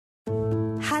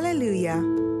Hallelujah.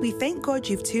 We thank God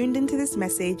you've tuned into this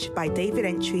message by David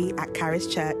Antwi at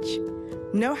Kharis Church.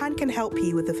 No hand can help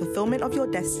you with the fulfillment of your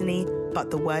destiny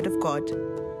but the word of God.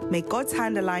 May God's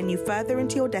hand align you further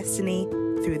into your destiny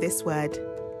through this word.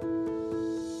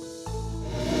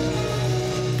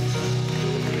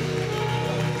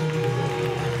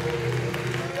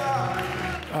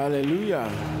 Hallelujah.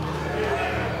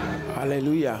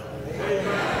 Hallelujah.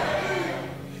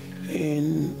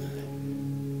 In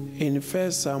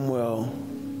 1 Samuel,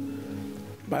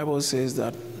 Bible says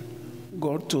that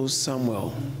God told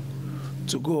Samuel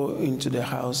to go into the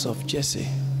house of Jesse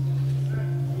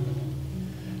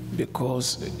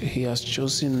because he has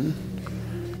chosen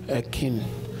a king.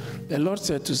 The Lord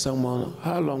said to Samuel,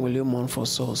 how long will you mourn for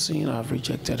Saul, seeing I have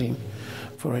rejected him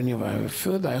for any of you?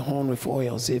 Fill thy horn with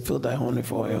oil. Say, fill thy horn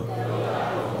with oil.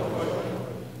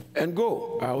 And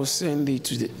go, I will send thee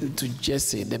to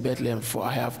Jesse the Bethlehem, for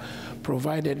I have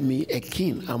provided me a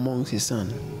king among his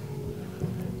sons.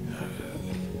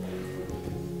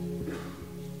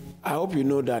 I hope you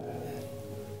know that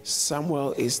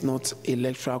Samuel is not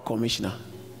electoral commissioner.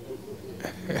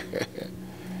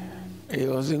 He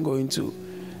wasn't going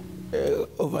to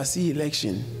oversee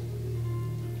election.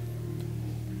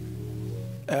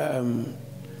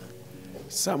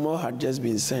 Samuel had just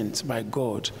been sent by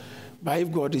God. But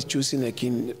if God is choosing a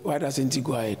king, why doesn't he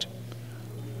go ahead?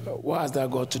 What has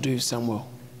that got to do with Samuel?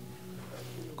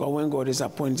 Because when God is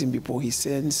appointing people, he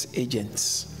sends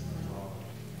agents.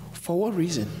 For what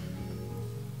reason?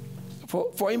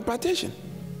 For impartation.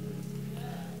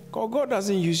 Because God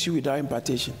doesn't use you without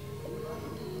impartation.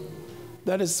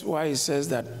 That is why he says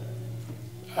that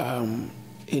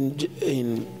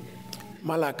in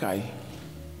Malachi,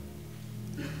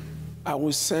 I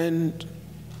will send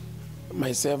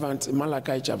my servant,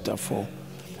 Malachi chapter 4,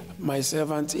 my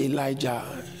servant Elijah,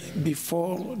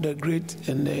 before the great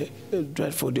and the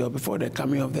dreadful day, or before the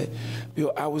coming of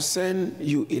I will send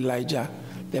you Elijah,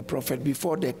 the prophet,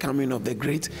 before the coming of the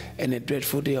great and the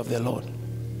dreadful day of the Lord.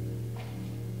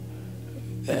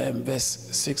 Verse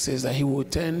 6 says that he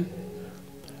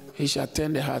shall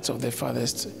turn the hearts of the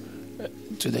fathers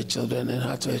to the children and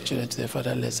hearts of the children to the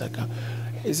fatherless account.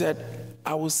 He said,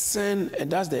 I will send, and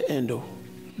that's the end though.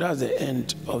 That's the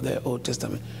end of the Old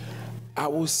Testament. I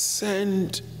will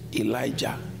send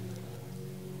Elijah.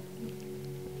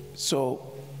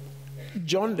 So,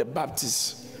 John the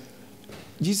Baptist,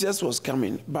 Jesus was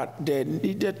coming, but there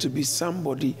needed to be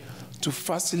somebody to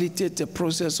facilitate the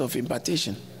process of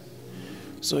impartation.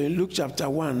 So in Luke chapter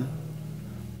 1,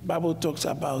 Bible talks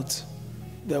about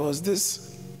there was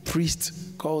this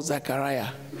priest called Zechariah.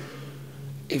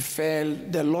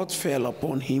 The Lord fell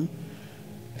upon him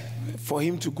for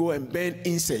him to go and burn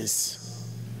incense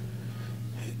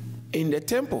in the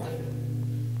temple.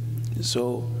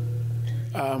 So,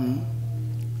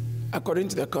 according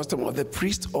to the custom of the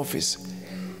priest's office,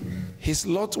 his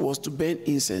lot was to burn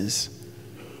incense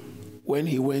when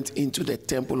he went into the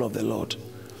temple of the Lord.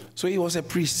 So he was a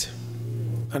priest,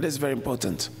 and that's very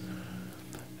important.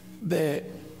 In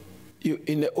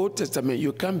the Old Testament,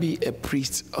 you can't be a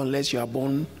priest unless you are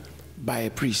born by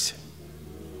a priest.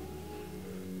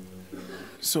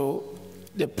 So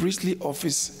the priestly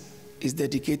office is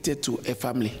dedicated to a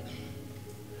family.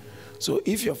 So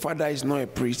if your father is not a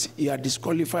priest, you are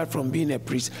disqualified from being a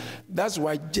priest. That's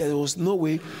why there was no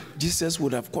way Jesus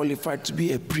would have qualified to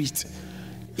be a priest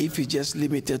if he just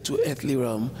limited to earthly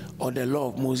realm or the law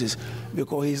of Moses,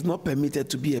 because he's not permitted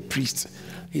to be a priest.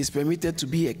 He's permitted to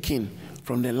be a king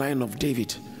from the line of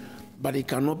David, but he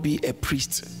cannot be a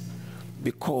priest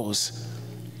because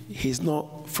he's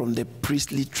not from the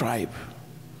priestly tribe.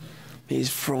 He's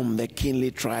from the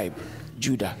kingly tribe,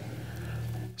 Judah.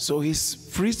 So his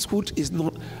priesthood is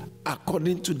not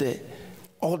according to the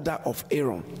order of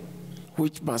Aaron,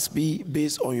 which must be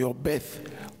based on your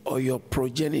birth or your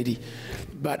progeny,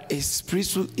 but his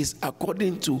priesthood is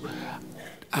according to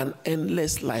an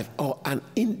endless life, or an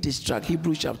indestructible,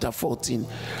 Hebrews chapter 14,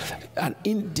 an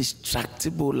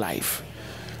indestructible life.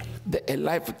 A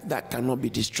life that cannot be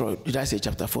destroyed. Did I say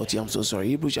chapter 40? I'm so sorry.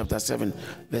 Hebrews chapter 7,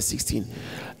 verse 16.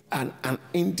 An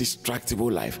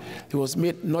indestructible life. He was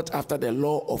made not after the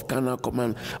law of carnal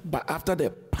command, but after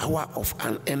the power of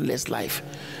an endless life.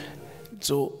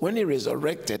 So when he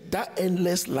resurrected, that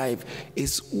endless life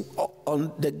is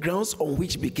on the grounds on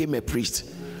which he became a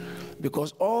priest.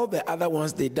 Because all the other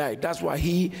ones, they died. That's why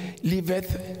he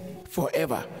liveth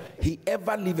forever. He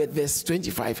ever liveth, verse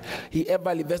 25. He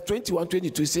ever liveth. Verse 21,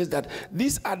 22 says that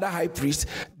these other high priests,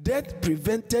 death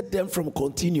prevented them from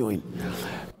continuing.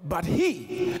 But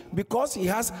he, because he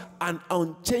has an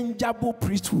unchangeable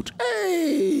priesthood,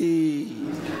 hey,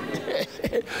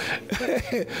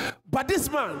 But this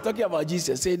man, talking about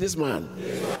Jesus, say this man.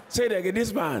 Say it again,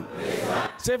 this man.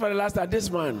 Say for the last time, this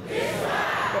man.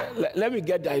 Let me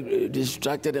get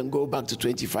distracted and go back to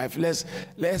 25.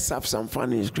 Let's have some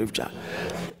fun in scripture.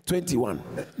 21.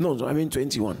 No, I mean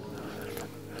 21.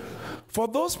 For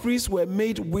those priests were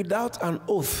made without an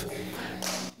oath,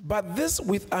 but this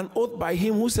with an oath by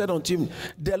him who said unto him,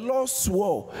 the Lord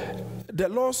swore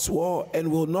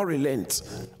and will not relent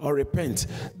or repent.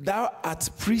 Thou art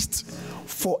priest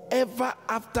forever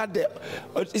after the.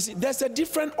 See, there's a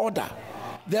different order.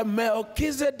 The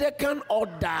Melchizedekan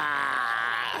order.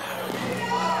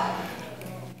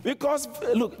 Because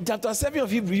look, chapter 7 of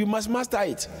Hebrew, you must master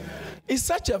it. It's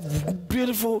such a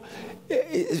beautiful.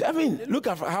 I mean, look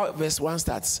at how verse 1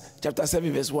 starts. Chapter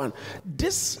 7, verse 1.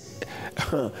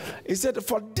 He said,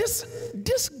 for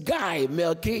this guy,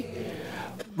 Melchi,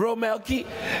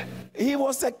 he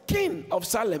was a king of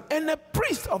Salem and a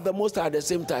priest of the Most High at the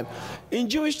same time. In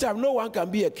Jewish time, no one can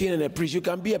be a king and a priest. You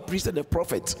can be a priest and a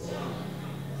prophet,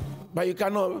 but you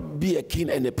cannot be a king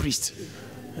and a priest.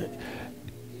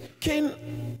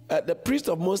 King, the priest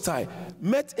of Most High,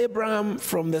 met Abraham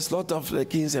from the slaughter of the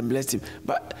kings and blessed him.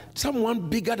 But someone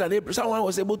bigger than Abraham, someone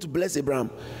was able to bless Abraham.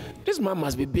 This man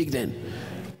must be big then.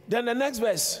 Then the next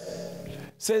verse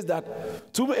says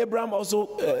that to Abraham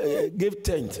also gave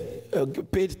tenth,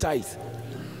 paid tithe.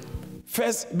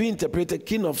 First be interpreted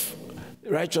king of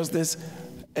righteousness,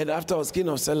 and afterwards king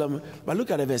of Salem. But look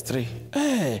at the verse 3.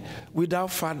 Without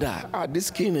father.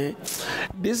 This king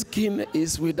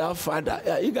is without father.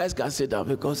 You guys can sit down,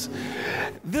 because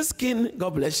this king,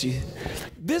 God bless you,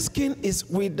 this king is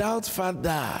without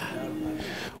father,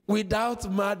 without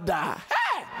mother.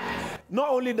 Not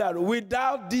only that,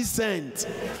 without descent.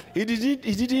 He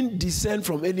didn't descend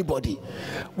from anybody.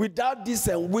 Without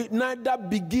descent, with neither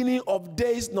beginning of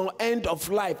days nor end of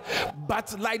life,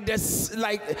 but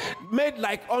made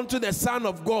like unto the Son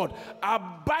of God,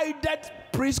 abided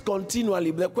priest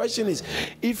continually. The question is,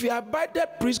 if he abided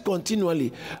priest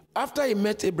continually, after he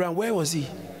met Abraham, where was he?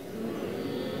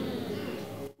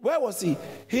 Where was he?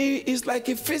 He is like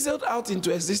he fizzled out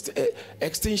into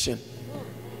extinction.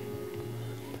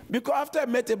 Because after I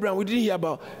met Abraham, we didn't hear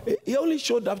about. He only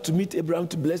showed up to meet Abraham,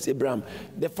 to bless Abraham,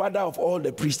 the father of all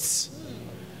the priests.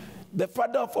 The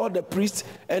father of all the priests,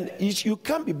 and you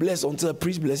can't be blessed until a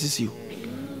priest blesses you.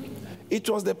 It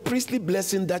was the priestly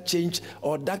blessing that changed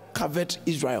or that covered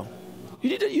Israel.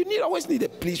 You always need a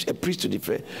priest to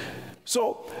defend.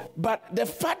 So, but the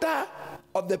father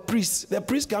of the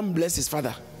priest can't bless his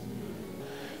father.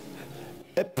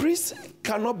 A priest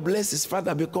cannot bless his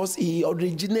father because he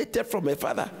originated from a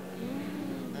father.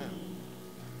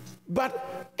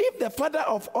 But if the father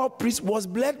of all priests was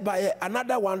blessed by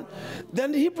another one,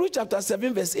 then Hebrews chapter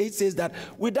 7 verse 8 says that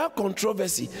without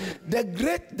controversy,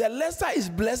 the lesser is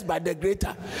blessed by the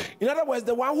greater. In other words,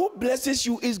 the one who blesses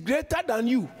you is greater than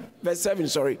you. Verse 7,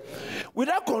 sorry.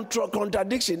 Without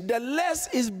contradiction, the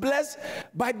less is blessed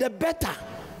by the better.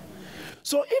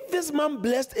 So if this man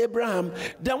blessed Abraham,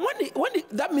 then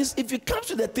that means if he comes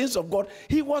to the things of God,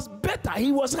 he was better,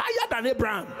 he was higher than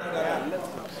Abraham.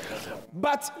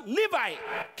 But Levi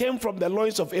came from the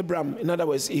loins of Abraham. In other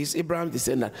words, he's Abraham's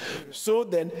descendant. So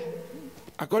then,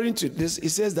 according to this, it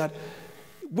says that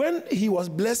when he was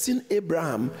blessing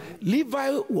Abraham,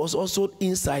 Levi was also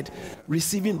inside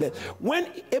receiving that. When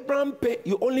Abraham paid,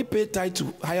 you only pay tithe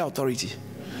to higher authority.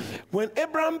 When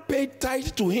Abraham paid tithe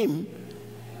to him,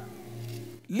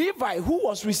 Levi, who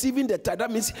was receiving the tithe,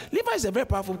 that means Levi is a very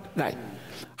powerful guy.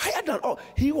 Higher than all,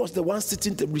 he was the one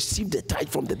sitting to receive the tithe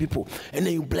from the people, and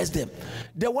then you bless them.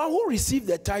 The one who received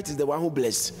the tithe is the one who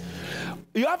blessed.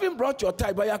 You haven't brought your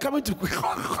tithe, but you are coming to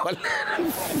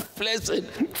bless it.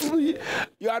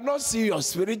 You are not serious,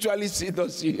 spiritually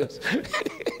not serious.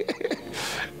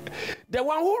 The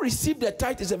one who received the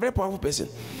tithe is a very powerful person.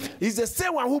 He's the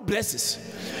same one who blesses.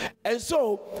 And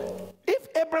so, if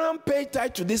Abraham paid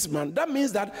tithe to this man, that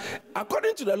means that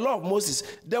according to the law of Moses,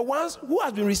 the ones who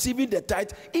have been receiving the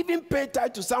tithe even paid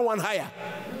tithe to someone higher.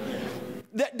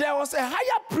 There was a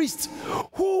higher priest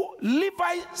who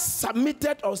Levi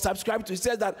submitted or subscribed to. He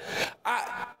says that,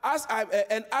 as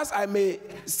I may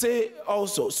say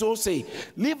also, so say,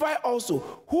 Levi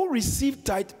also, who received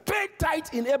tithe, paid tithe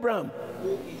in Abraham.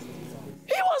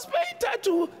 He was paying tithe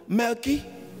to Melchi.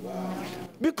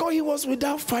 Because he was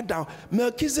without father.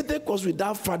 Melchizedek was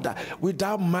without father,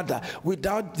 without mother,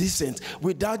 without descent,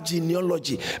 without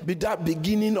genealogy, without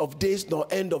beginning of days nor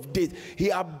end of days. He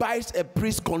abides a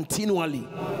priest continually.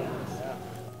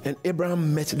 And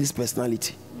Abraham met this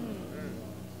personality.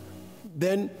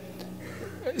 Then,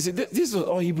 see, this is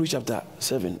all Hebrews chapter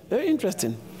 7. Very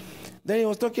interesting. Then he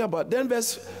was talking about, then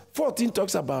verse 14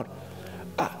 talks about,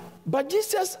 but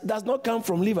Jesus does not come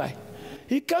from Levi.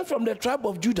 He comes from the tribe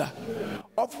of Judah,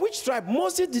 of which tribe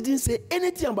Moses didn't say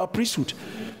anything about priesthood.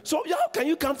 So how can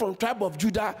you come from tribe of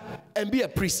Judah and be a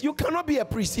priest? You cannot be a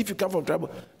priest if you come from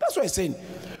tribe. That's what he's saying.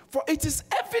 For it is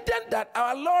evident that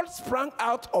our Lord sprang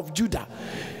out of Judah,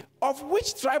 of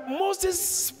which tribe Moses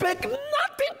spake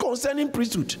nothing concerning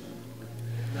priesthood.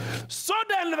 So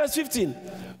then, verse 15,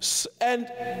 and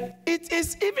it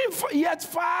is even yet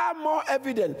far more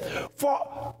evident,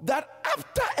 for that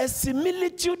after a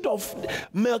similitude of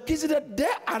Melchizedek,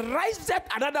 there ariseth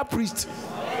another priest.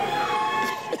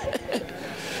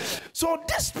 So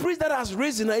this priest that has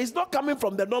risen is not coming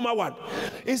from the normal one.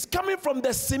 It's coming from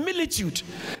the similitude,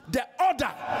 the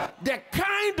order, the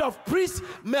kind of priest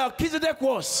Melchizedek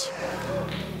was.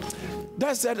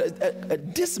 That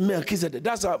said, this Melchizedek,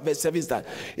 that's how verse 7 starts.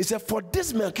 He said, for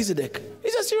this Melchizedek,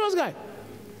 he's a serious guy.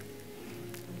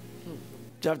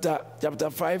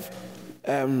 Chapter 5,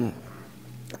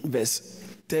 verse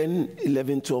 10,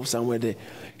 11, 12, somewhere there.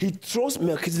 He throws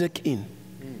Melchizedek in.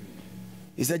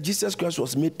 He said Jesus Christ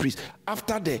was made priest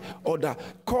after the order,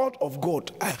 called of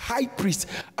God, a high priest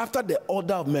after the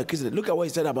order of Melchizedek. Look at what he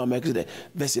said about Melchizedek,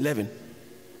 verse 11.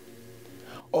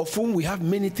 Of whom we have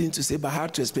many things to say, but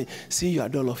hard to explain, seeing you are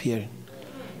dull of hearing.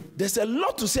 There's a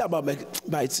lot to say about Melchizedek,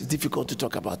 but it's difficult to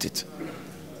talk about it.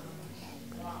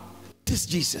 This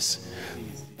Jesus.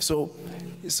 So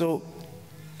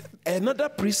another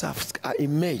priest have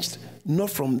emerged,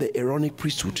 not from the Aaronic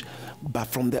priesthood, but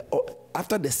from the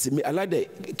after the I like the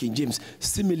King James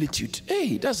similitude.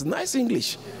 Hey, that's nice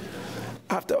English.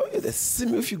 After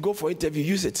the if you go for interview,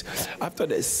 use it. After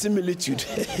the similitude,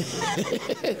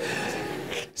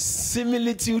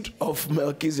 similitude of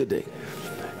Melchizedek.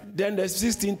 Then the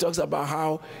 16 talks about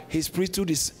how his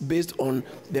priesthood is based on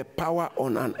the power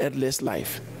on an endless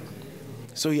life.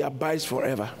 So he abides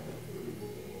forever.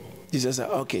 Jesus said,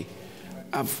 okay,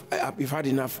 we've had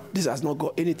enough. This has not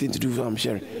got anything to do with what I'm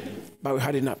sharing. But we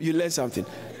had enough. You learn something.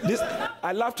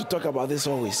 I love to talk about this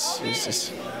always.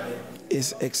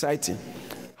 It's exciting.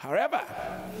 However,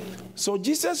 so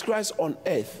Jesus Christ on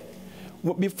earth,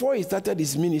 before he started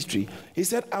his ministry, he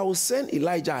said, I will send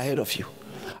Elijah ahead of you.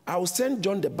 I will send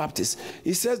John the Baptist.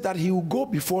 He says that he will go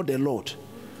before the Lord.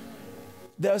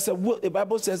 The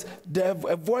Bible says,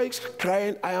 a voice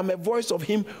crying, I am a voice of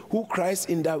him who cries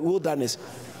in the wilderness.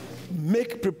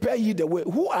 Prepare ye the way.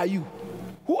 Who are you?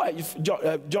 Who are you?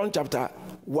 John chapter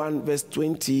 1 verse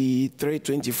 23,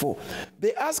 24.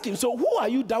 They ask him, so who are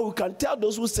you that we can tell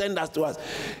those who send us to us?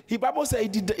 The Bible says he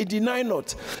denied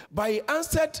not, but he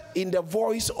answered in the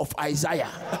voice of Isaiah.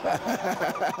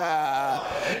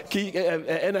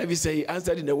 NIV say he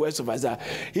answered in the voice of Isaiah.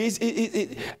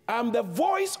 I'm the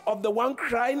voice of the one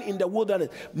crying in the wilderness,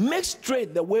 make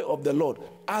straight the way of the Lord,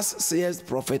 as says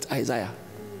prophet Isaiah.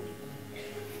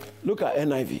 Look at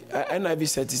NIV. NIV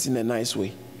said this in a nice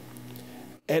way.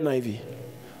 NIV.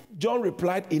 John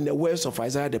replied in the words of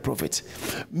Isaiah the prophet,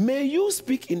 may you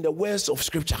speak in the words of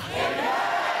scripture.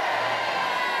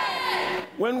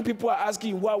 When people are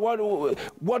asking,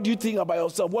 what do you think about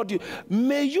yourself?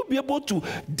 May you be able to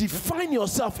define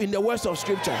yourself in the words of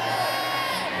scripture.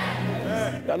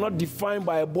 You are not defined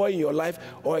by a boy in your life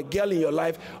or a girl in your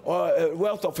life or a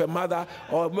wealth of a mother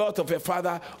or wealth of a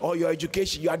father or your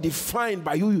education. You are defined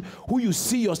by who you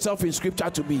see yourself in scripture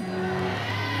to be.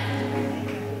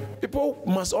 People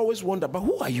must always wonder, but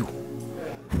who are you?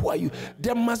 Who are you?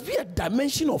 There must be a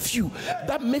dimension of you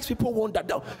that makes people wonder.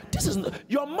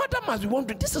 Your mother must be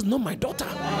wondering, this is not my daughter.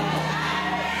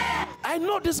 I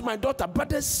know this is my daughter, but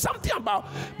there's something about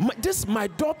this my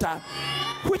daughter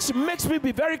which makes me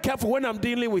be very careful when I'm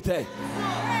dealing with her.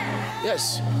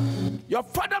 Yes. Your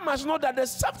father must know that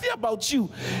there's something about you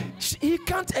he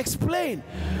can't explain,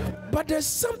 but there's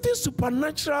something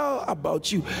supernatural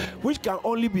about you which can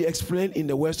only be explained in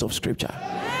the words of scripture.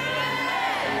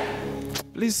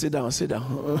 Please sit down, sit down.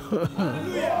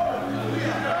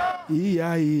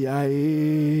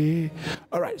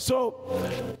 All right,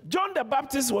 so John the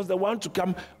Baptist was the one to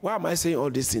come. Why am I saying all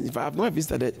these things? If I have not even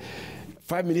started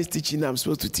 5 minutes teaching, I'm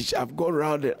supposed to teach. I've gone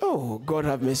around it. Oh, God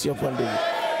have mercy upon them.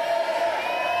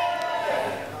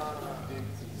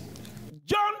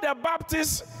 John the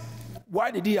Baptist,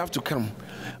 why did he have to come?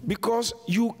 Because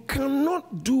you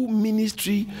cannot do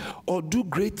ministry or do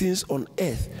great things on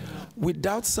earth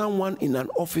without someone in an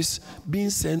office being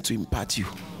sent to impart you.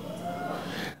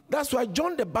 That's why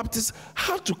John the Baptist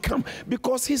had to come,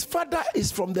 because his father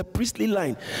is from the priestly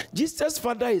line. Jesus'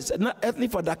 father is an earthly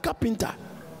father, carpenter.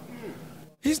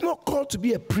 He's not called to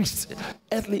be a priest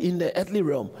in the earthly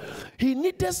realm. He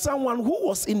needed someone who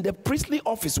was in the priestly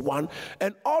office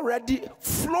and already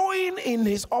flowing in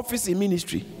his office in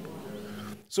ministry.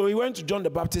 So he went to John the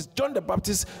Baptist. John the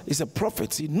Baptist is a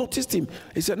prophet. He noticed him.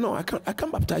 He said, no, I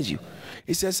can't baptize you.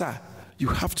 He says, sir, you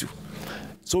have to.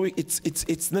 So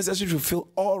it's necessary to fulfill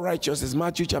all righteousness.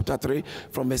 Matthew chapter 3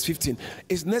 from verse 15.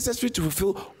 It's necessary to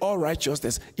fulfill all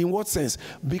righteousness. In what sense?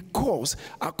 Because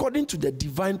according to the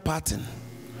divine pattern,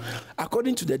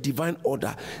 according to the divine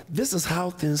order, this is how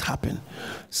things happen.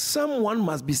 Someone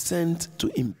must be sent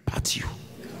to impart you.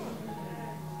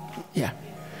 Yeah.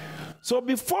 So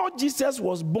before Jesus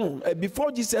was born,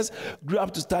 before Jesus grew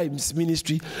up to start his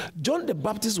ministry, John the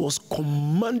Baptist was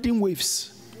commanding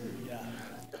waves.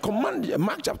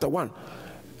 Mark chapter 1.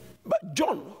 But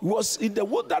John was in the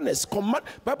wilderness.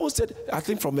 Bible said, I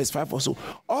think from verse 5 or so,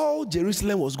 all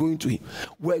Jerusalem was going to him.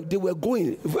 Where they were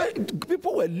going,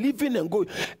 people were leaving and going.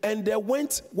 And they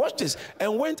went, watch this,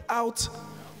 and went out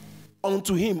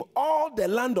unto him all the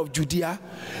land of Judea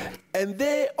and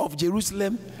they of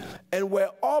Jerusalem, and were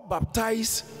all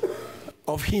baptized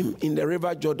of him in the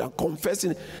river Jordan,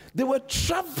 confessing. They were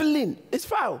traveling. It's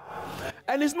foul.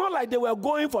 And it's not like they were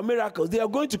going for miracles. They are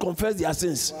going to confess their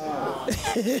sins. Wow.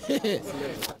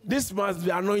 This must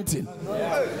be anointing.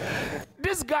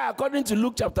 This guy, according to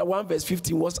Luke chapter 1 verse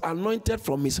 15, was anointed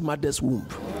from his mother's womb.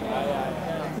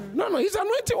 No, his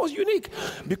anointing was unique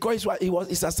because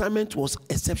his assignment was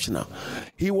exceptional.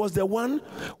 He was the one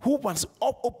who was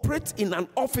operate in an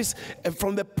office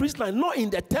from the priest line, not in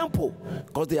the temple,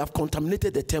 because they have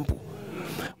contaminated the temple,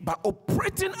 but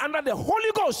operating under the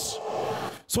Holy Ghost,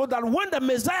 so that when the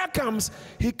Messiah comes,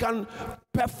 he can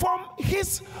perform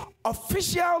his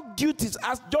official duties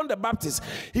as John the Baptist.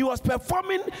 He was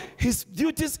performing his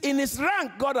duties in his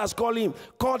rank. God has called him,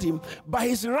 but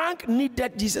his rank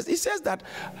needed Jesus. He said,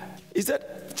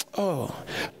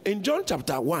 in John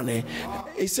chapter 1,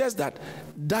 it says that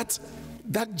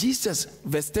Jesus,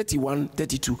 verse 31,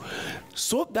 32,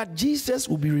 so that Jesus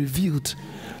will be revealed.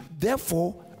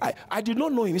 Therefore, I did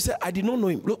not know him. He said, I did not know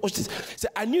him. Look, watch this. He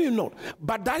said, I knew him not,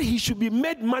 but that he should be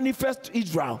made manifest to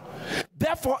Israel.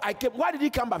 Therefore, I came. Why did he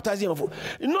come baptizing?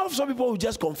 You know, some people who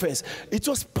just confess. It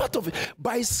was part of it.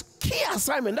 By his key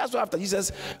assignment, that's why after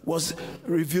Jesus was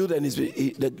revealed and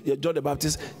John the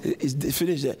Baptist is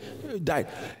finished there, died.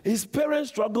 His parents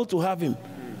struggled to have him,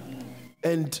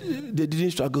 and they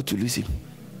didn't struggle to lose him.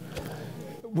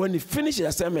 When he finished his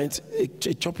assignment,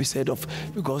 he chopped his head off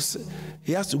because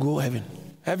he has to go heaven.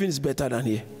 Heaven is better than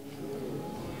here.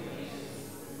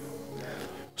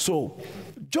 So,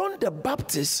 John the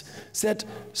Baptist said,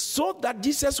 so that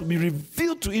Jesus will be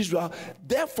revealed to Israel,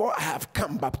 therefore I have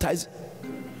come baptized.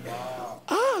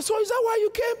 So is that why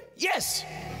you came? Yes.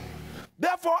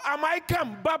 Therefore am I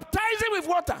come baptizing with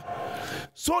water,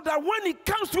 so that when he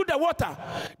comes through the water,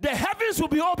 the heavens will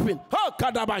be open.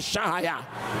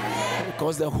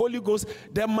 Because the Holy Ghost,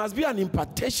 there must be an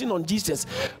impartation on Jesus.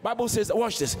 Bible says,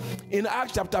 watch this, in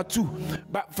Acts chapter 2,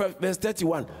 verse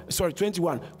 21.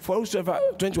 For whosoever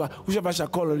shall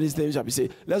call on his name shall be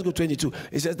saved. Let's go 22.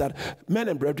 It says that, men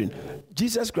and brethren,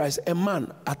 Jesus Christ, a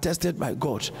man attested by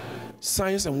God,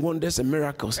 signs and wonders and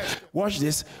miracles. Watch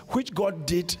this, which God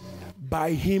did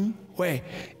by him, where?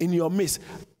 In your midst,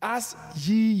 as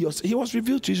he was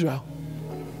revealed to Israel.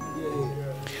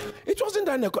 It wasn't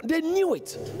that they knew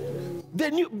it. They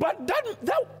knew, but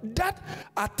that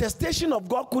attestation of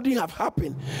God couldn't have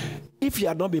happened if he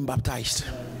had not been baptized.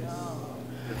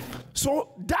 So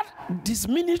that this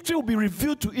ministry will be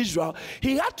revealed to Israel,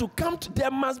 he had to come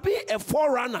there must be a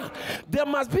forerunner. There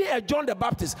must be a John the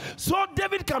Baptist. So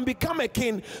David can become a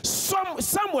king.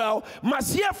 Samuel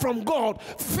must hear from God,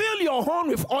 fill your horn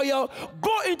with oil,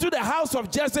 go into the house of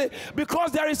Jesse,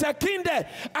 because there is a king there.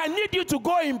 I need you to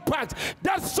go impact.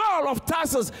 That Saul of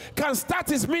Tarsus can start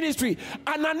his ministry.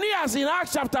 Ananias in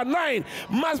Acts chapter 9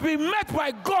 must be met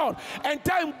by God and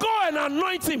tell him, go and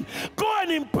anoint him, go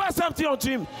and impart something unto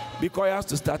him. Because he has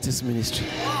to start his ministry.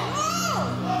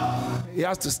 He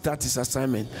has to start his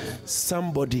assignment.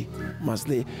 Somebody must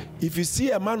lay. If you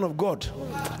see a man of God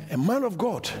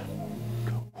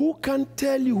who can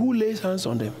tell you who lays hands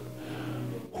on them,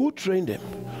 who trained them,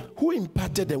 who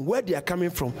imparted them, where they are coming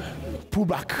from, pull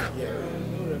back.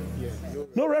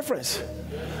 No reference.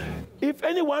 If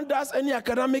anyone does any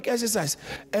academic exercise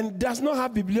and does not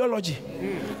have bibliology,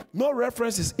 no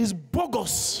references, is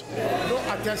bogus.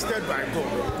 Not attested by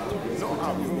God.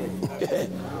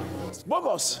 It's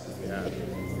bogus.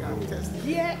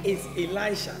 Here is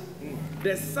Elisha,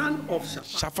 the son of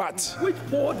Shaphat, which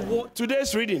poured water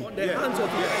today's reading on the hands of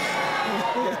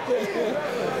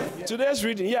Today's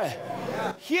reading, yeah.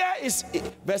 Here is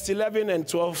verse 11 and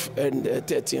 12 and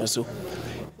 13 or so.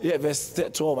 Yeah, verse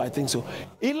 12, I think so.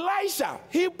 Elisha,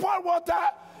 he poured water.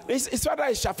 His father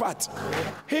is Shaphat.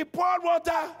 He poured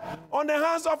water on the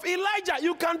hands of Elijah.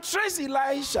 You can trace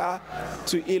Elisha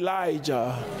to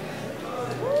Elijah.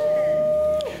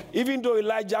 Even though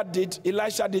Elisha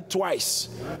did twice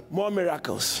more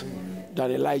miracles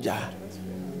than Elijah.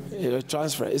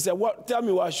 Transfer. He said, "What? Tell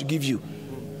me what I should give you."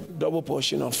 Double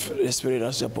portion of the Spirit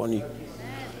that's upon you.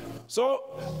 So,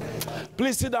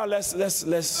 please sit down. Let's.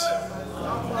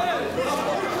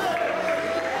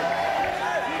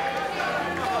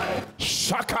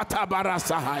 Shakata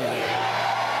barasahaya.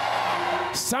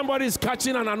 Somebody is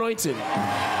catching an anointing.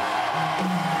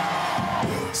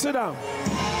 Sit down.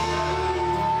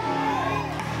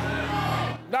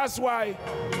 That's why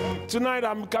tonight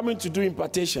I'm coming to do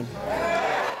impartation.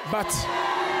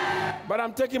 But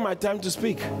I'm taking my time to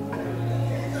speak.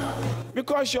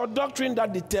 Because your doctrine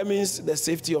that determines the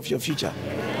safety of your future.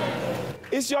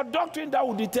 It's your doctrine that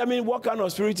will determine what kind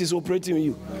of spirit is operating in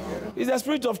you. It's the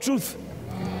spirit of truth.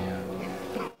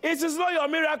 It is not your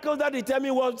miracle that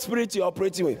determines what spirit you're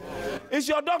operating with. It's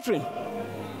your doctrine.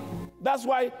 That's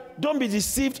why don't be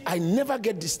deceived. I never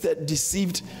get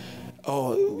deceived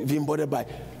or even bothered by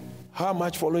how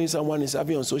much following someone is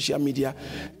having on social media.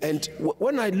 And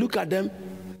when I look at them,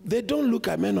 they don't look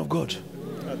like men of God.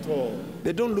 At all.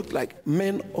 They don't look like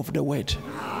men of the word.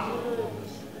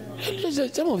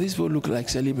 Some of these people look like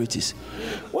celebrities.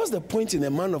 What's the point in a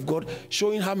man of God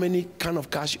showing how many kind of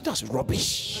cars? That's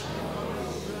rubbish.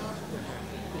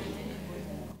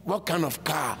 What kind of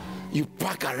car you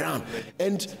park around,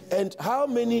 and how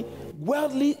many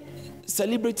worldly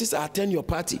celebrities attend your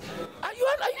party? Are you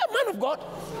a man of God?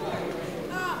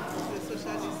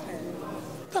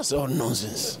 That's all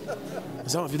nonsense.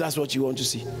 Some of you, that's what you want to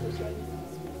see.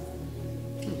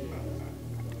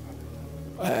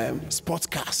 Sports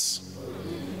cars.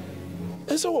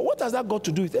 And so what has that got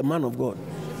to do with a man of God?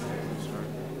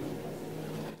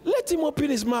 Let him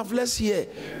open his mouth. Let's hear.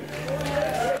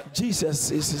 Jesus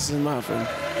is his mouth.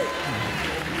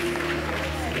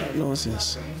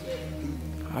 Nonsense.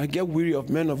 I get weary of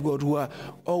men of God who are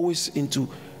always into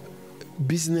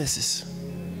businesses.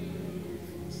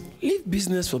 Leave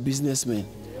business for businessmen.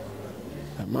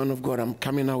 A man of God, I'm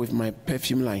coming out with my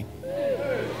perfume line,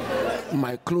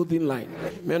 my clothing line.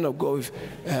 Men of God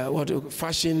with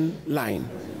fashion line,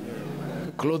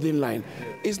 clothing line.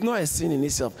 It's not a sin in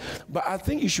itself, but I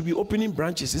think you should be opening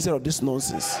branches instead of this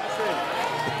nonsense.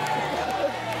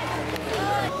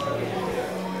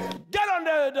 Get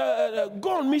on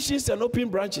go on missions and open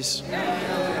branches.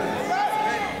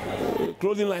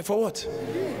 Clothing line for what?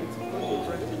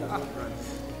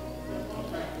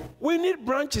 We need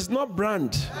branches, not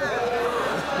brand.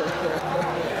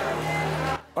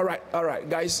 All right,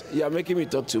 guys, you are making me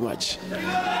talk too much.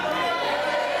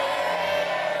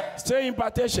 Say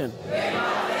impartation.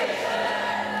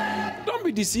 Don't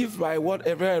be deceived by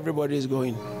whatever everybody is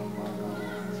going.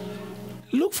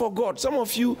 Look for God. Some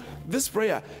of you, this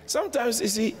prayer, sometimes you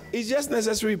see, it's just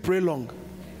necessary to pray long.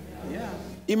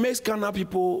 It makes carnal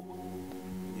people,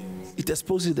 it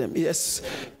exposes them. It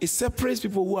separates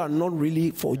people who are not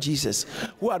really for Jesus,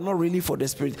 who are not really for the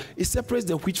Spirit. It separates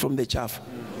the wheat from the chaff.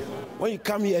 When you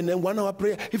come here and then 1 hour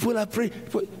prayer, if we are praying,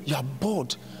 you are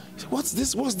bored. What's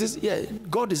this? What's this? Yeah,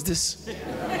 God is this.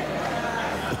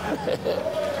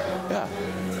 Yeah.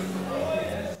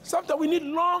 Sometimes we need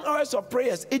long hours of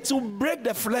prayers. It will break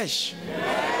the flesh.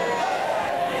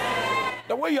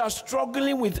 The way you are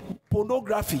struggling with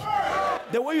pornography,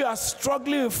 the way you are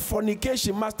struggling with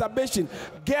fornication, masturbation,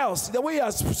 girls, the way you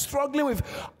are struggling with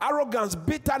arrogance,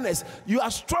 bitterness, you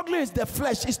are struggling with the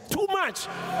flesh. It's too much.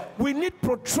 We need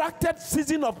protracted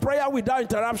season of prayer without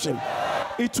interruption.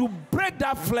 It will break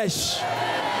that flesh.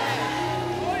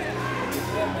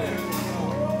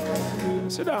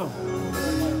 Sit down.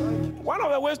 One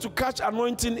of the ways to catch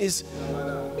anointing is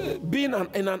being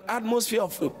in an atmosphere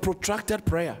of protracted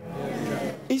prayer.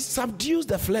 It subdues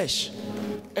the flesh.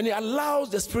 And it allows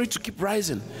the spirit to keep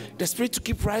rising. The spirit to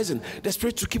keep rising. The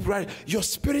spirit to keep rising. Your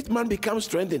spirit man becomes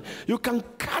strengthened. You can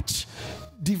catch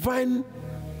divine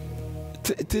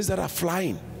things that are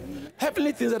flying.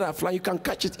 Heavenly things that are flying. You can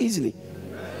catch it easily.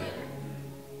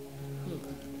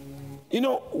 You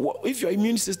know, if your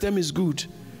immune system is good,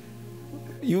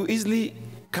 you easily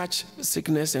catch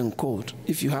sickness and cold.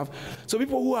 If you have, so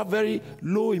people who have very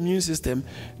low immune system,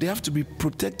 they have to be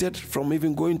protected from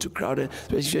even going to crowded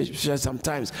places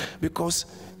sometimes, because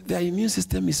their immune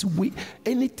system is weak.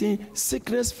 Anything,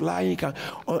 sickness flying,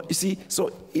 you see.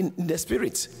 So in the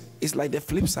spirits, it's like the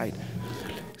flip side.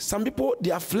 Some people,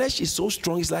 their flesh is so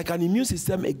strong, it's like an immune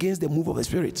system against the move of the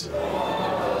Spirit.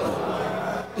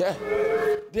 Yeah.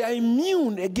 They are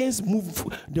immune against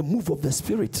the move of the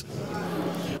Spirit.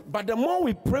 But the more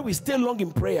we pray, we stay long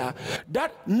in prayer,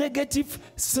 that negative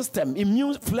system,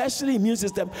 fleshly immune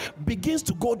system, begins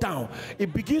to go down.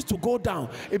 It begins to go down.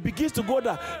 It begins to go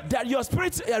down. That your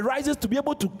spirit arises to be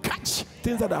able to catch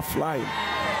things that are flying.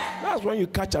 That's when you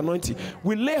catch anointing.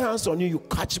 We lay hands on you, you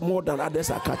catch more than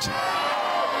others are catching.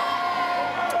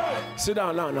 Sit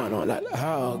down. No. Like,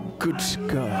 oh, good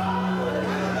God.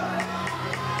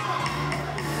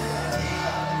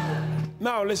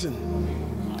 Now listen.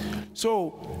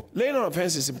 So, laying on of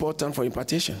hands is important for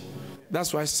impartation.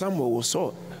 That's why Samuel was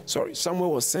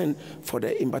sent for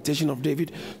the impartation of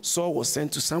David. Saul was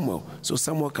sent to Samuel, so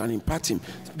Samuel can impart him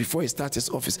before he starts his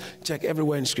office. Check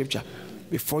everywhere in Scripture.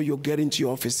 Before you get into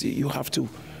your office, you have to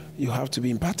be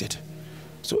imparted.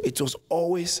 So it was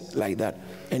always like that.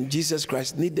 And Jesus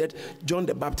Christ needed John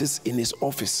the Baptist in his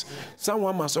office.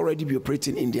 Someone must already be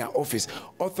operating in their office,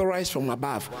 authorized from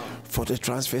above for the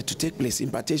transfer to take place,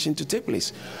 impartation to take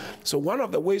place. So one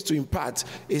of the ways to impart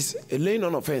is laying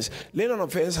on of hands. Laying on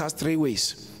of hands has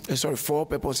four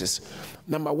purposes.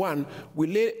 Number one, we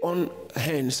lay on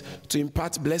hands to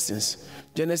impart blessings.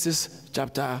 Genesis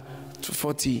chapter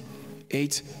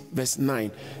 48, verse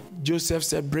 9. Joseph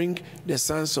said, bring the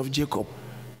sons of Jacob.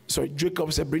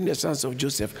 Jacob said, bring the sons of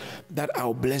Joseph that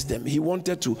I'll bless them. He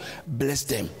wanted to bless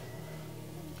them.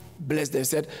 Bless them.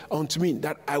 Said unto me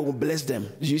that I will bless them.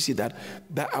 Do you see that?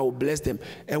 That I will bless them.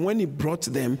 And when he brought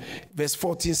them, verse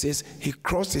 14 says, he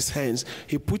crossed his hands.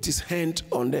 He put his hand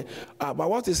on the... but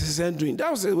what is his hand doing?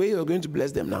 That was the way he was going to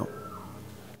bless them now.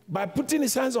 By putting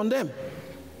his hands on them.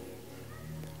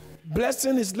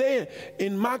 Blessing is laying.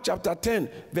 In Mark chapter 10,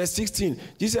 verse 16,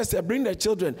 Jesus said, bring the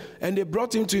children. And they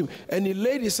brought him to him. And he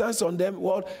laid his hands on them,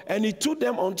 and he took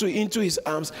them into his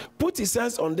arms, put his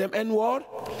hands on them, and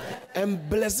and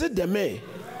blessed them.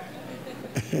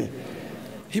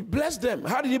 He blessed them.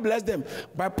 How did he bless them?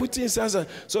 By putting his hands on.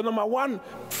 So number one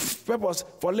purpose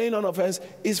for laying on of hands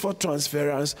is for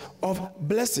transference of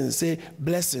blessings. Say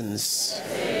blessings.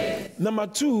 Number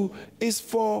two is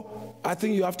for, I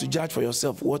think you have to judge for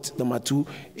yourself what number two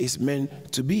is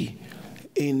meant to be.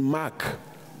 In Mark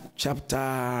chapter,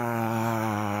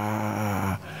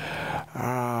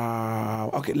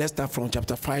 let's start from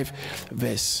chapter 5,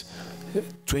 verse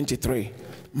 23.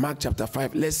 Mark chapter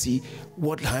 5, let's see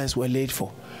what hands were laid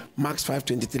for. Mark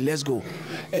 5:23, let's go.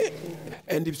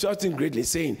 And he sought him greatly,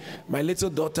 saying, my little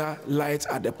daughter lies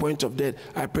at the point of death.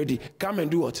 I pray thee, come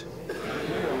and do what?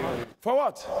 For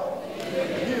what?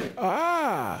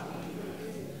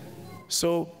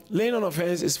 So laying on of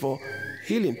hands is for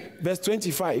healing. Verse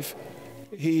 25,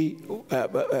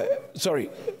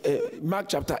 Mark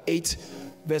chapter 8,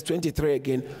 verse 23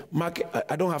 again. Mark,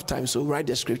 I don't have time, so write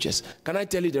the scriptures. Can I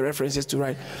tell you the references to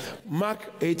write?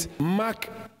 Mark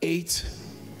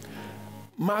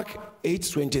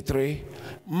 8:23,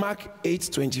 Mark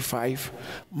 8:25,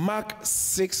 Mark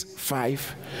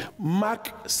 6:5,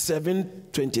 Mark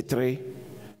 32.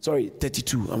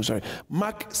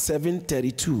 Mark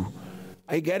 7:32.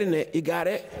 Are you getting it? You got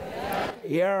it?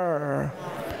 Yeah.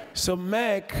 So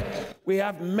we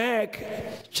have Mark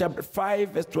chapter 5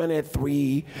 verse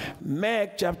 23,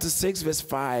 Mark chapter 6 verse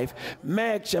 5,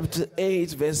 Mark chapter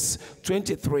 8 verse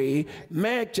 23,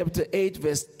 Mark chapter 8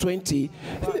 verse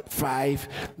 25,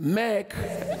 Mark,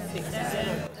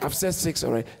 I've said 6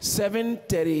 already,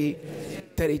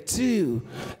 7:32,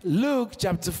 Luke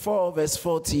chapter 4 verse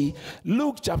 40,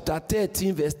 Luke chapter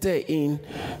 13 verse 13,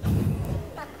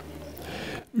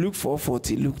 Luke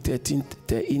 4:40, Luke 13.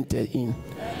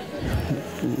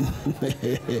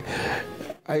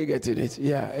 Are you getting it?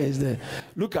 Yeah, it's there.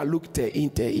 Look at Luke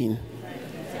 13.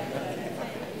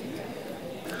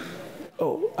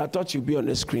 Oh, I thought you'd be on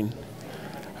the screen.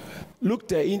 Luke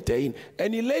 13.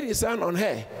 And he laid his hand on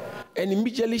her, and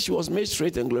immediately she was made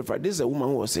straight and glorified. This is a woman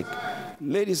who was sick.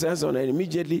 Laid his hands on her, and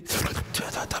immediately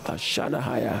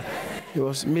he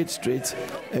was made straight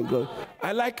and good.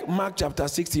 I like Mark chapter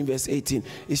 16 verse 18.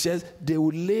 It says they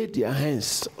will lay their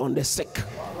hands on the sick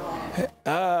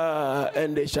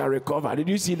and they shall recover. Did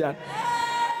you see that?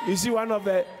 You see one of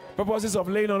the purposes of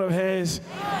laying on of hands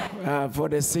for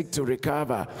the sick to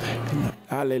recover.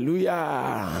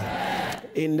 Hallelujah.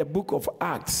 In the book of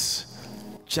Acts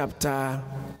chapter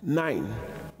 9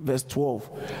 verse 12,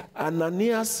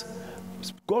 Ananias,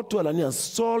 God told Ananias,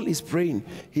 Saul is praying.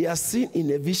 He has seen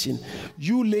in a vision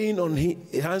you laying on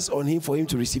hands on him for him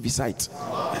to receive his sight.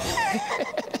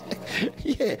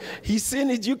 Yeah. He's seen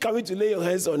it, you coming to lay your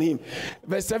hands on him.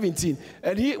 Verse 17.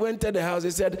 And he went to the house.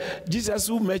 He said, Jesus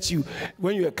who met you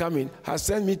when you were coming has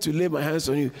sent me to lay my hands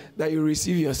on you, that you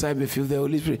receive your sight and feel the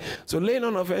Holy Spirit. So laying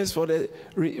on of hands for the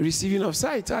receiving of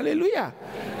sight. Hallelujah.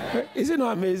 Isn't it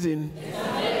amazing?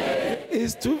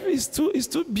 It's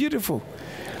too beautiful.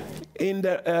 In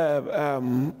the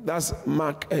that's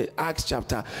Acts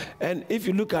chapter, and if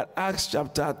you look at Acts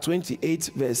chapter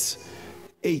 28 verse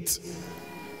 8,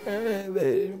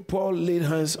 Paul laid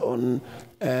hands on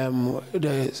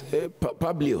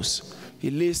Publius.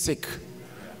 He lay sick.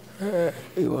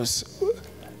 He was,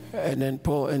 and then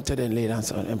Paul entered and laid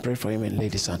hands on and prayed for him and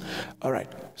laid his hand. All right.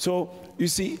 So you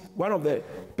see, one of the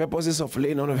purposes of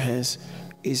laying on of hands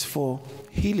is for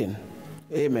healing.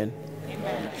 Amen.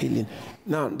 Amen. Healing.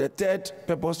 Now, the third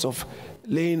purpose of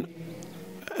laying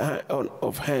on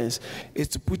of hands is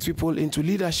to put people into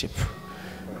leadership.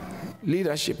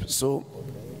 Leadership. So,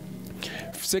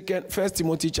 1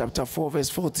 Timothy chapter 4 verse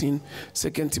 14, 2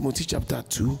 Timothy chapter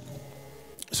 2.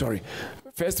 Sorry,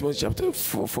 1 Timothy chapter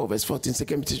 4 verse 14, 2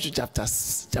 Timothy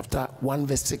chapter 1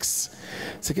 verse 6,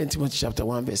 2 Timothy chapter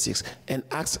 1 verse 6, and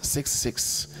Acts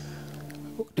 6:6.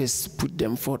 They put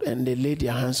them forth and they laid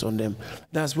their hands on them.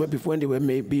 That's where before when they were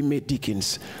being made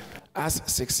deacons. Acts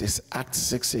 6:6, Acts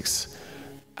 6:6.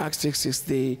 Acts 6:6,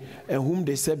 they and whom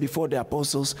they said before the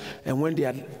apostles, and when they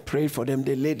had prayed for them,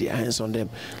 they laid their hands on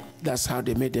them. That's how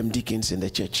they made them deacons in the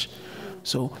church.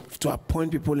 So to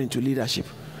appoint people into leadership,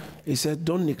 he said,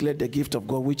 don't neglect the gift of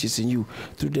God which is in you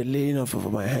through the laying of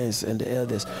my hands and the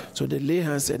elders. So they lay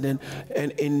hands, and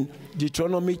in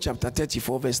Deuteronomy chapter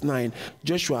 34 verse 9,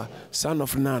 Joshua, son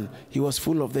of Nun, he was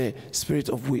full of the spirit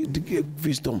of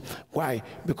wisdom. Why?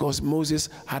 Because Moses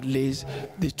had laid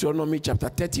Deuteronomy chapter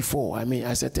 34.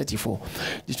 I said 34.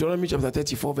 Deuteronomy chapter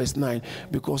 34 verse 9,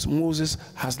 because Moses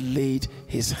has laid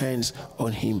his hands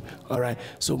on him. All right.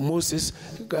 So Moses,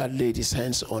 God laid his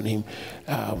hands on him.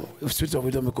 Spirit of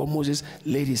wisdom, because Moses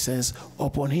laid his hands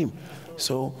upon him.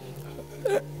 So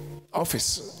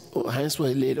office, hands were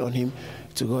laid on him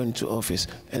to go into office.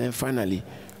 And then finally,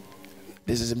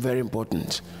 this is very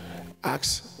important,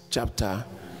 Acts chapter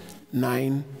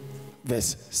 9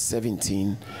 verse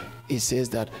 17, it says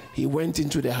that he went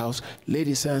into the house, laid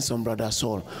his hands on Brother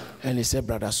Saul, and he said,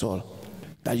 Brother Saul,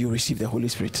 that you receive the Holy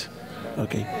Spirit.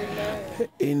 Okay.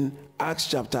 In Acts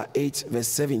chapter 8 verse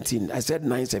 17, I said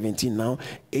 9:17 now,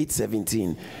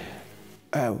 8:17,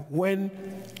 when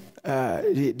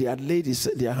they had laid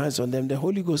their hands on them, the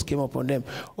Holy Ghost came upon them.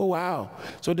 Oh wow.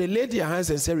 So they laid their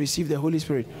hands and said, receive the Holy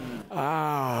Spirit. Oh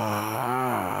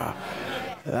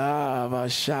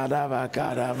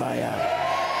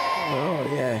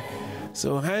yeah.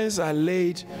 So hands are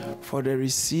laid for the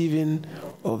receiving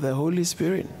of the Holy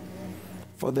Spirit.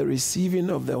 For the receiving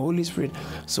of the Holy Spirit.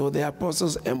 So the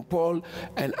apostles and Paul,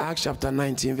 and Acts chapter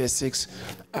 19 verse 6,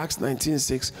 Acts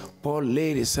 19:6, Paul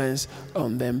laid his hands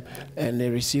on them and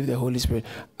they received the Holy Spirit.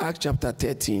 Acts chapter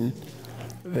 13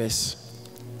 verse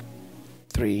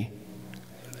 3,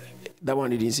 that one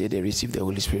didn't say they received the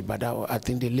Holy Spirit, but I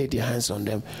think they laid their hands on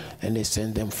them and they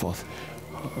sent them forth.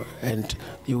 And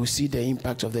you will see the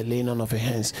impact of the laying on of the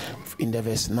hands in the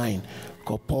verse 9,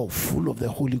 because Paul full of the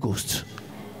Holy Ghost.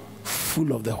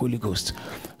 Full of the Holy Ghost.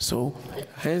 So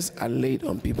hands are laid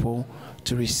on people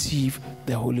to receive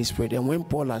the Holy Spirit. And when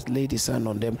Paul has laid his hand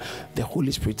on them, the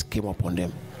Holy Spirit came upon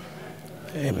them.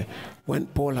 Amen. When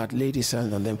Paul had laid his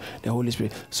hand on them, the Holy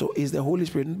Spirit. So is the Holy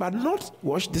Spirit, but not,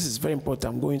 watch, this is very important,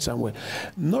 I'm going somewhere.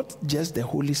 Not just the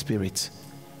Holy Spirit,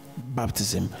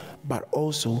 baptism, but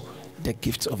also the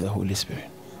gifts of the Holy Spirit.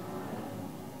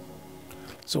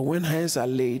 So when hands are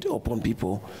laid upon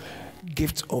people,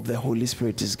 gift of the Holy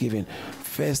Spirit is given.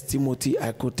 1 Timothy,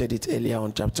 I quoted it earlier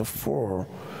on chapter 4,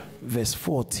 verse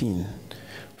 14.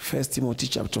 1 Timothy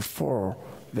chapter 4,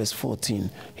 verse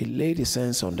 14. He laid his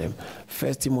hands on them.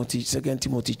 2 Timothy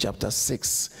chapter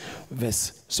 6,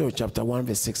 chapter 1,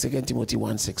 verse 6. 2 Timothy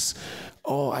 1:6.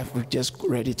 Oh, I've just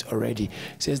read it already.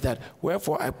 It says that,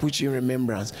 wherefore I put you in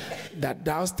remembrance, that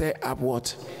thou stir up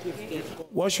what?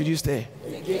 What should you stir?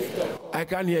 I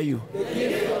can't hear you.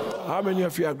 How many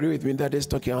of you agree with me that it's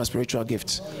talking about spiritual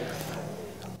gifts?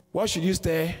 What should you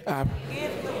stir up?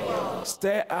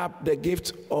 Stir up the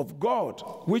gift of God,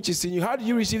 which is in you. How do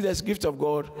you receive this gift of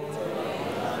God?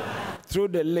 Through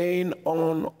the laying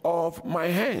on of my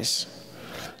hands.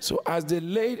 So as he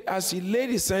laid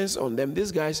his hands on them,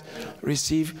 these guys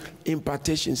receive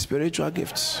impartation, spiritual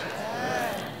gifts.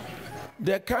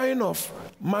 The kind of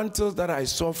mantles that I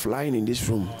saw flying in this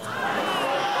room.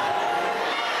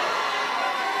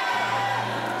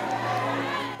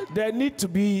 There need to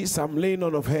be some laying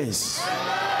on of hands.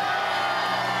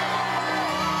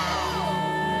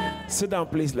 Sit down,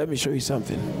 please. Let me show you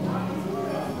something.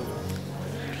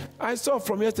 I saw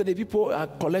from yesterday people are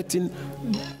collecting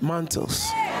mantles.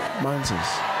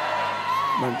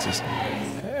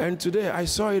 And today I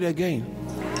saw it again.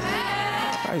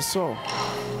 I saw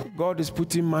God is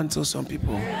putting mantles on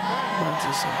people.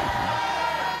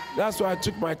 That's why I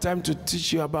took my time to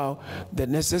teach you about the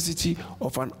necessity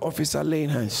of an officer laying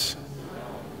hands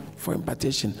for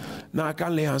impartation. Now I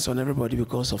can't lay hands on everybody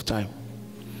because of time.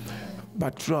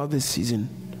 But throughout this season,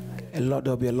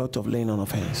 there'll be a lot of laying on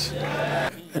of hands.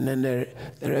 And then the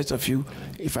rest of you,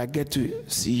 if I get to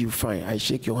see you, fine. I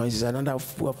shake your hands. It's another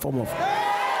form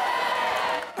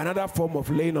of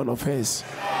laying on of hands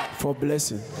for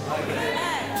blessing.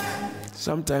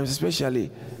 Sometimes,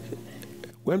 especially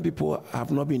when people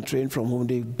have not been trained from home,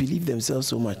 they believe themselves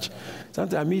so much.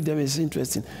 Sometimes I meet them, it's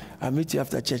interesting. I meet you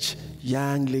after church,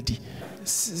 young lady,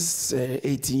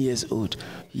 18 years old,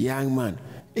 young man,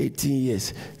 18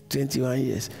 years, 21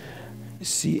 years.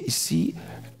 See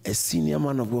a senior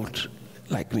man of God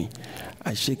like me.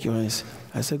 I shake your hands.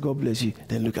 I say, God bless you.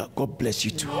 Then look at God bless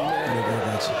you too.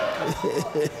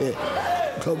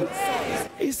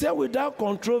 He said, without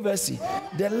controversy,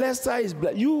 the lesser is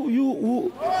blessed.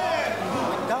 You.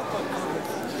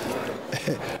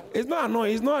 It's not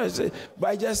annoying. It's not.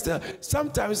 But just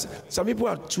sometimes some people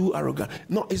are too arrogant.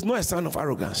 No, it's not a sign of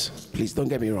arrogance. Please don't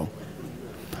get me wrong.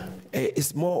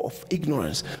 It's more of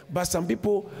ignorance. But some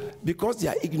people, because they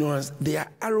are ignorant, their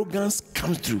arrogance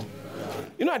comes through.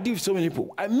 You know, I deal with so many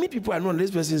people. I meet people I know,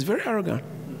 this person is very arrogant.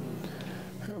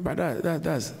 But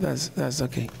that's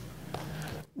okay.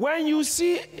 When you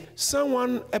see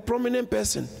someone, a prominent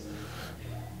person,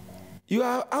 you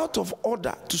are out of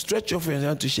order to stretch your hands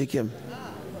and to shake him.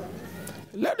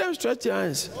 Let them stretch their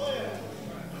hands.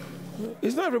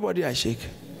 It's not everybody I shake.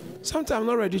 Sometimes I'm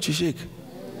not ready to shake.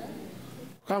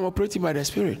 I'm operating by the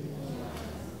Spirit.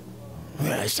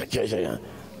 It's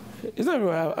not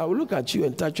everybody. I will look at you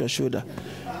and touch your shoulder.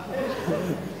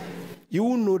 You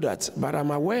won't know that, but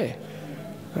I'm aware.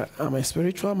 I'm a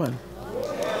spiritual man.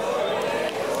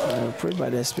 I operate by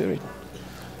the Spirit.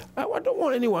 I don't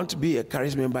want anyone to be a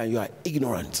Kharis member and you are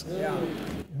ignorant. Yeah.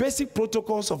 Basic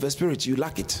protocols of the Spirit, you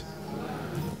lack it.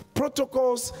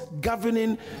 Protocols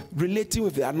governing, relating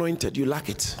with the anointed, you lack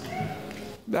it.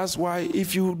 That's why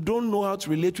if you don't know how to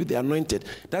relate with the anointed,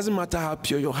 doesn't matter how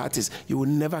pure your heart is, you will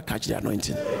never catch the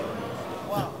anointing.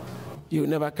 Wow. You will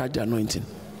never catch the anointing.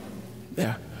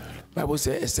 Yeah. Bible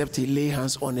says, except he lay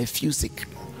hands on a few sick.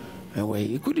 And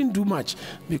he couldn't do much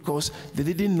because they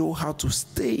didn't know how to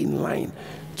stay in line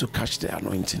to catch the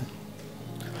anointing.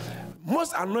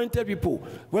 Most anointed people,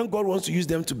 when God wants to use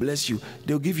them to bless you,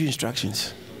 they'll give you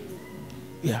instructions.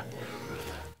 Yeah.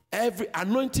 Every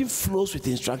anointing flows with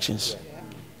instructions.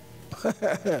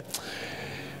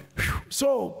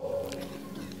 So,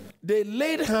 they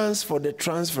laid hands for the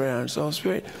transference of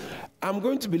spirit. I'm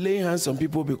going to be laying hands on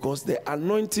people because the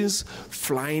anointings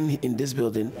flying in this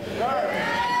building.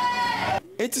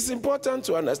 It is important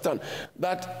to understand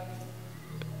that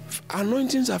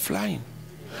anointings are flying.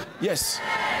 Yes.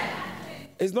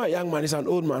 It's not a young man, it's an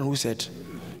old man who said,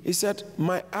 he said,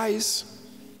 my eyes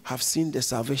have seen the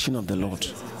salvation of the Lord.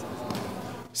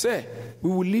 Say, we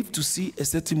will live to see a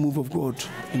certain move of God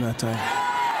in our time.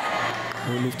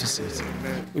 We will live to see it.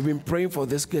 We've been praying for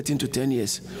this getting to 10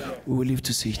 years. We will live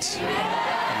to see it.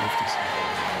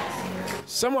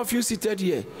 Some of you seated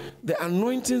here, the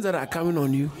anointings that are coming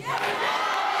on you.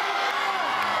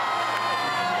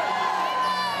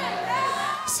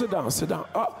 Sit down, sit down.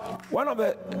 One of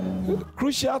the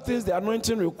crucial things the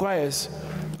anointing requires,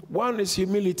 one is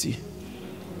humility.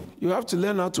 You have to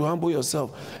learn how to humble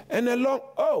yourself. And can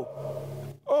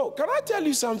I tell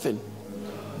you something?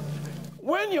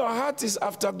 When your heart is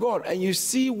after God and you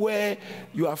see where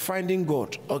you are finding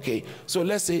God, okay, so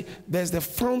let's say there's the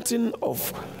fountain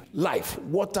of life,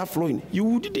 water flowing.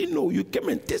 You didn't know, you came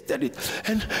and tasted it,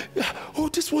 and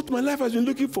this is what my life has been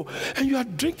looking for, and you are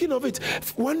drinking of it.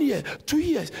 1 year, 2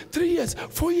 years, 3 years,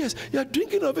 4 years, you are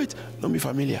drinking of it. Don't be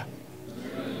familiar.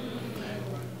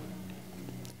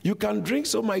 You can drink,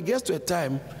 so my guess to a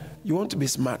time, you want to be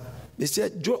smart. They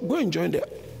said, go and join the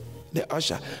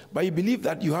usher, but you believe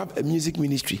that you have a music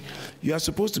ministry. You are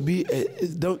supposed to be a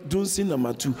Dunsin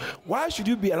number 2. Why should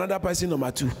you be another person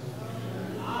number 2?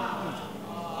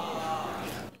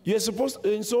 You're supposed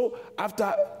to, and so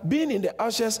after being in the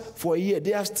ushers for a year,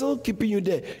 they are still keeping you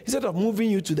there instead of moving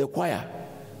you to the choir.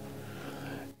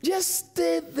 Just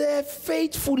stay there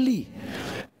faithfully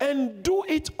and do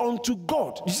it unto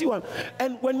God. You see what?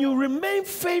 And when you remain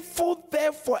faithful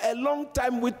there for a long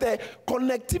time with the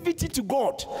connectivity to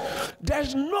God,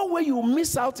 there's no way you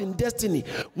miss out in destiny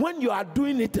when you are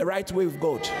doing it the right way with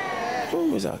God.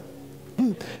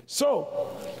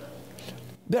 So,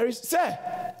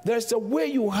 there's a way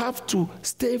you have to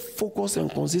stay focused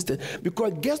and consistent,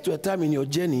 because it gets to a time in your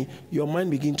journey, your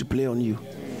mind begins to play on you.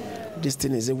 This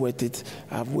thing, is it worth it?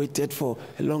 I've waited for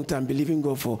a long time, believing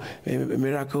God for a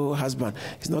miracle husband.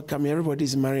 It's not coming.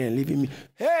 Everybody's marrying and leaving me.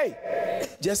 Hey,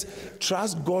 just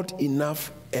trust God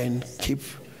enough and keep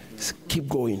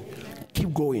going.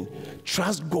 Keep going.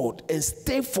 Trust God and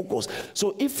stay focused.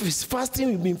 So if it's fasting,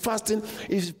 you've been fasting.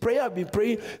 If it's prayer, you've been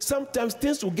praying. Sometimes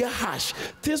things will get harsh.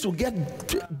 Things will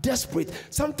get desperate.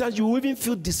 Sometimes you will even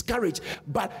feel discouraged.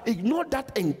 But ignore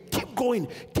that and keep going.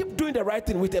 Keep doing the right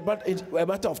thing. With a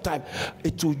matter of time,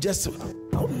 it will just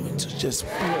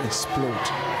explode.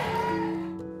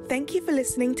 Thank you for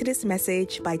listening to this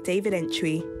message by David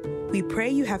Antwi. We pray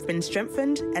you have been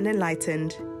strengthened and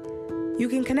enlightened. You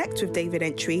can connect with David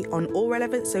Antwi on all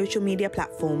relevant social media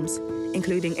platforms,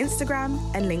 including Instagram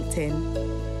and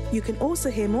LinkedIn. You can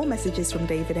also hear more messages from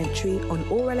David Antwi on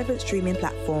all relevant streaming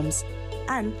platforms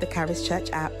and the Kharis Church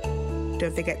app.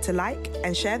 Don't forget to like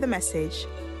and share the message.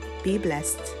 Be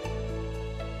blessed.